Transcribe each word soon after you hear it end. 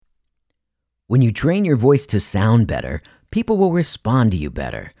When you train your voice to sound better, people will respond to you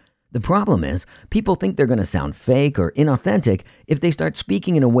better. The problem is, people think they're going to sound fake or inauthentic if they start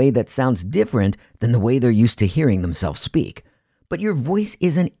speaking in a way that sounds different than the way they're used to hearing themselves speak. But your voice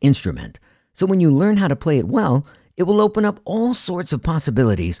is an instrument, so when you learn how to play it well, it will open up all sorts of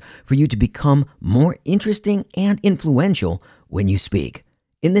possibilities for you to become more interesting and influential when you speak.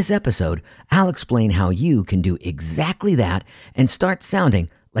 In this episode, I'll explain how you can do exactly that and start sounding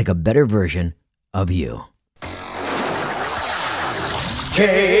like a better version of you.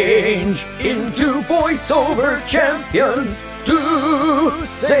 Change into voiceover champions to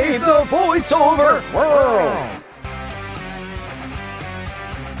save the voiceover world.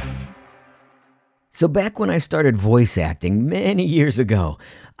 So back when I started voice acting many years ago,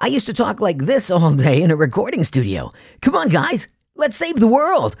 I used to talk like this all day in a recording studio. Come on, guys, let's save the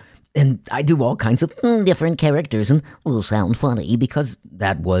world. And I do all kinds of different characters and will sound funny because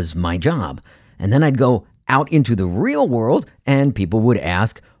that was my job. And then I'd go out into the real world and people would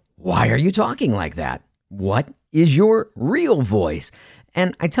ask, why are you talking like that? What is your real voice?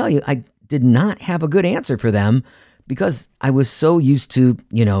 And I tell you, I did not have a good answer for them because I was so used to,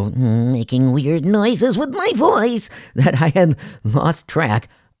 making weird noises with my voice that I had lost track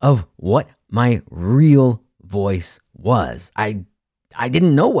of what my real voice was. I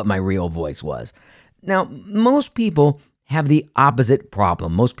didn't know what my real voice was. Now, most people have the opposite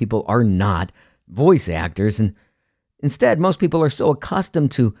problem. Most people are not voice actors, and instead, most people are so accustomed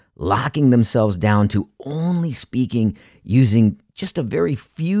to locking themselves down to only speaking using just a very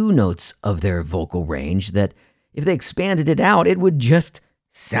few notes of their vocal range that if they expanded it out, it would just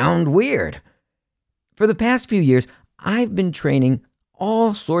sound weird. For the past few years, I've been training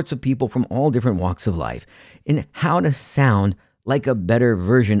all sorts of people from all different walks of life in how to sound like a better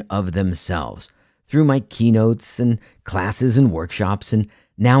version of themselves through my keynotes and classes and workshops, and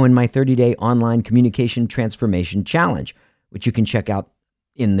now in my 30-day online communication transformation challenge, which you can check out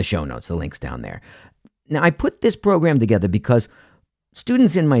in the show notes, the link's down there. Now, I put this program together because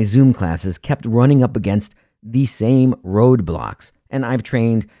students in my Zoom classes kept running up against the same roadblocks, and I've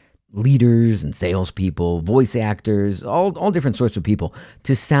trained leaders and salespeople, voice actors, all different sorts of people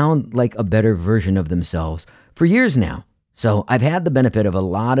to sound like a better version of themselves for years now. So I've had the benefit of a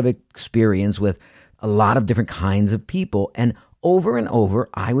lot of experience with a lot of different kinds of people, and over,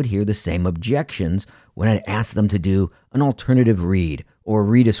 I would hear the same objections when I'd ask them to do an alternative read or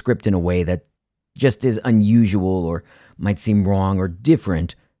read a script in a way that just is unusual or might seem wrong or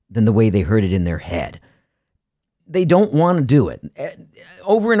different than the way they heard it in their head. They don't want to do it.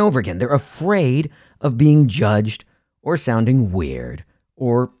 Over and over again, they're afraid of being judged or sounding weird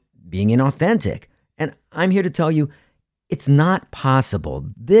or being inauthentic. And I'm here to tell you, it's not possible.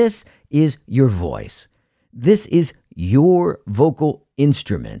 This is your voice. This is your vocal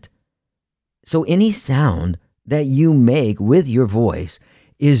instrument. So any sound that you make with your voice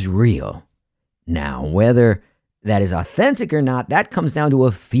is real. Now, whether that is authentic or not, that comes down to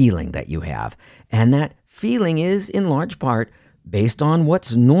a feeling that you have. And that feeling is, in large part, based on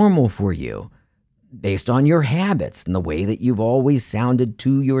what's normal for you, based on your habits and the way that you've always sounded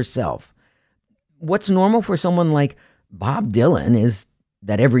to yourself. What's normal for someone like Bob Dylan is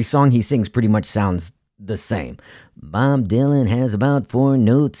that every song he sings pretty much sounds the same. Bob Dylan has about 4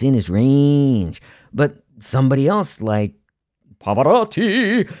 notes in his range. But somebody else like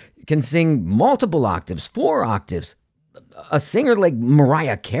Pavarotti can sing multiple octaves, 4 octaves. A singer like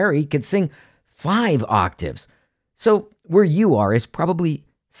Mariah Carey could sing 5 octaves. So where you are is probably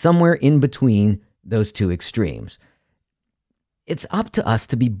somewhere in between those two extremes. It's up to us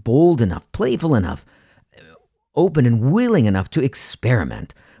to be bold enough, playful enough, open and willing enough to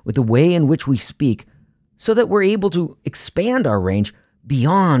experiment with the way in which we speak so that we're able to expand our range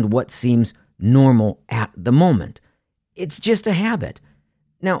beyond what seems normal at the moment. It's just a habit.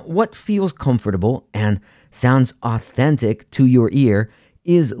 Now, what feels comfortable and sounds authentic to your ear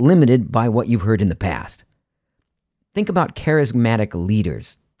is limited by what you've heard in the past. Think about charismatic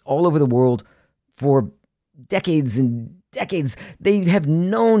leaders all over the world for decades and decades. They have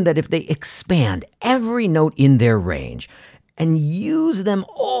known that if they expand every note in their range and use them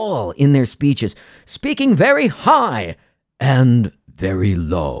all in their speeches, speaking very high and very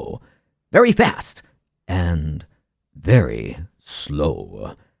low, very fast and very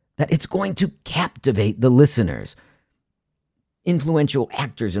slow, that it's going to captivate the listeners. Influential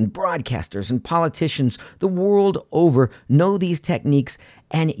actors and broadcasters and politicians the world over know these techniques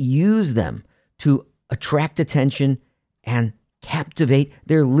and use them to attract attention and captivate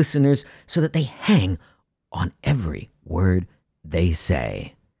their listeners so that they hang on every word they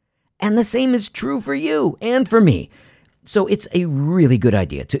say. And the same is true for you and for me. So it's a really good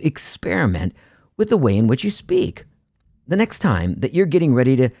idea to experiment with the way in which you speak. The next time that you're getting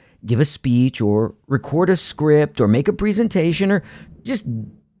ready to give a speech or record a script or make a presentation or just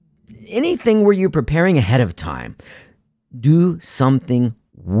anything where you're preparing ahead of time, do something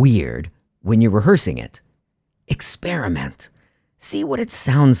weird when you're rehearsing it. Experiment. See what it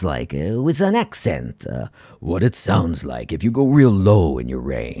sounds like with an accent. What it sounds like if you go real low in your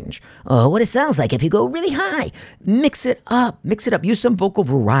range. What it sounds like if you go really high. Mix it up. Use some vocal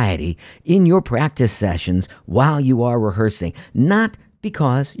variety in your practice sessions while you are rehearsing. Not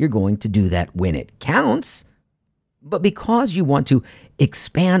because you're going to do that when it counts, but because you want to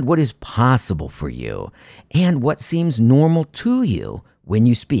expand what is possible for you and what seems normal to you when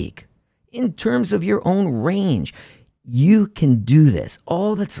you speak. In terms of your own range, you can do this.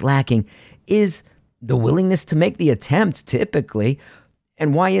 All that's lacking is the willingness to make the attempt, typically.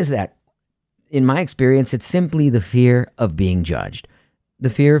 And why is that? In my experience, it's simply the fear of being judged. The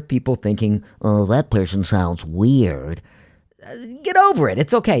fear of people thinking, oh, that person sounds weird. Get over it.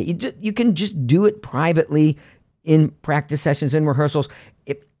 It's okay. You can just do it privately in practice sessions and rehearsals.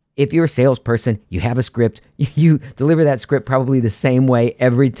 If you're a salesperson, you have a script, you deliver that script probably the same way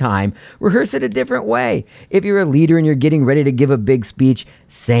every time. Rehearse it a different way. If you're a leader and you're getting ready to give a big speech,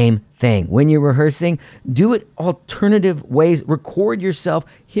 same thing. When you're rehearsing, do it alternative ways. Record yourself,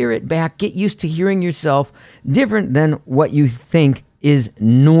 hear it back, get used to hearing yourself different than what you think is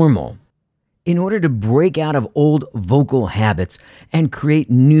normal. In order to break out of old vocal habits and create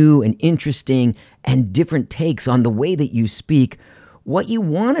new and interesting and different takes on the way that you speak, what you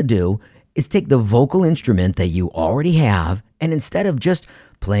want to do is take the vocal instrument that you already have and instead of just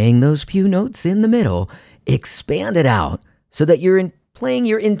playing those few notes in the middle, expand it out so that you're playing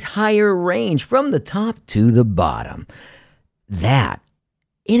your entire range from the top to the bottom. That,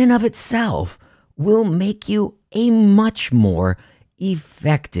 in and of itself, will make you a much more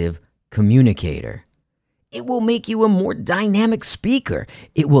effective communicator. It will make you a more dynamic speaker.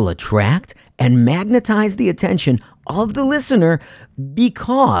 It will attract and magnetize the attention of the listener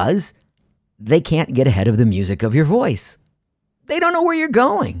because they can't get ahead of the music of your voice. They don't know where you're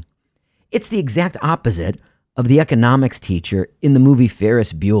going. It's the exact opposite of the economics teacher in the movie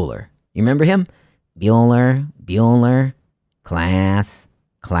Ferris Bueller. You remember him? Bueller, class,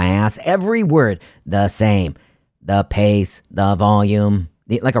 every word the same. The pace, the volume,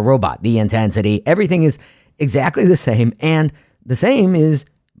 like a robot, the intensity, everything is exactly the same, and the same is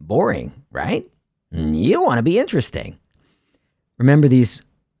boring, right? You want to be interesting. Remember these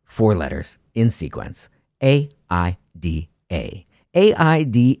 4 letters in sequence. AIDA.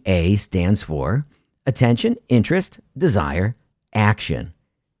 AIDA stands for attention, interest, desire, action.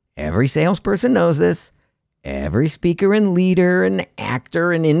 Every salesperson knows this. Every speaker and leader and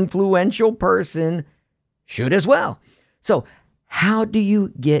actor and influential person should as well. So, how do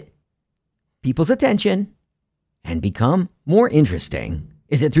you get people's attention and become more interesting?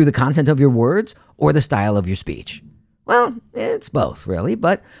 Is it through the content of your words or the style of your speech? Well, it's both, really,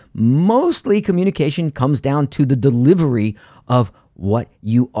 but mostly communication comes down to the delivery of what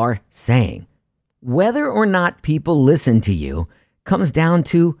you are saying. Whether or not people listen to you comes down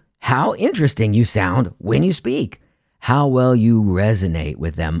to how interesting you sound when you speak, how well you resonate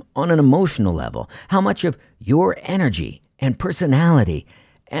with them on an emotional level, how much of your energy and personality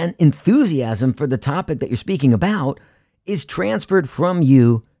and enthusiasm for the topic that you're speaking about is transferred from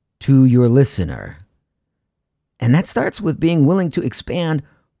you to your listener. And that starts with being willing to expand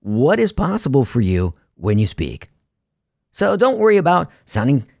what is possible for you when you speak. So don't worry about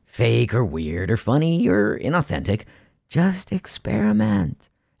sounding fake or weird or funny or inauthentic. Just experiment.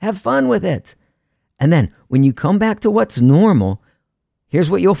 Have fun with it. And then when you come back to what's normal,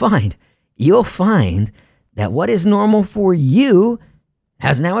 here's what you'll find. You'll find that what is normal for you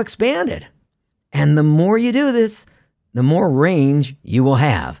has now expanded. And the more you do this, the more range you will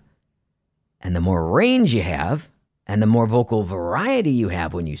have. And the more range you have, and the more vocal variety you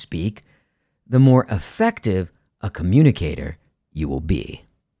have when you speak, the more effective a communicator you will be.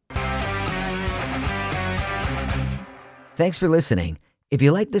 Thanks for listening. If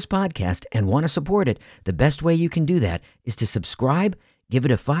you like this podcast and want to support it, the best way you can do that is to subscribe, give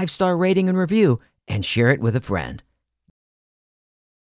it a 5-star rating and review, and share it with a friend.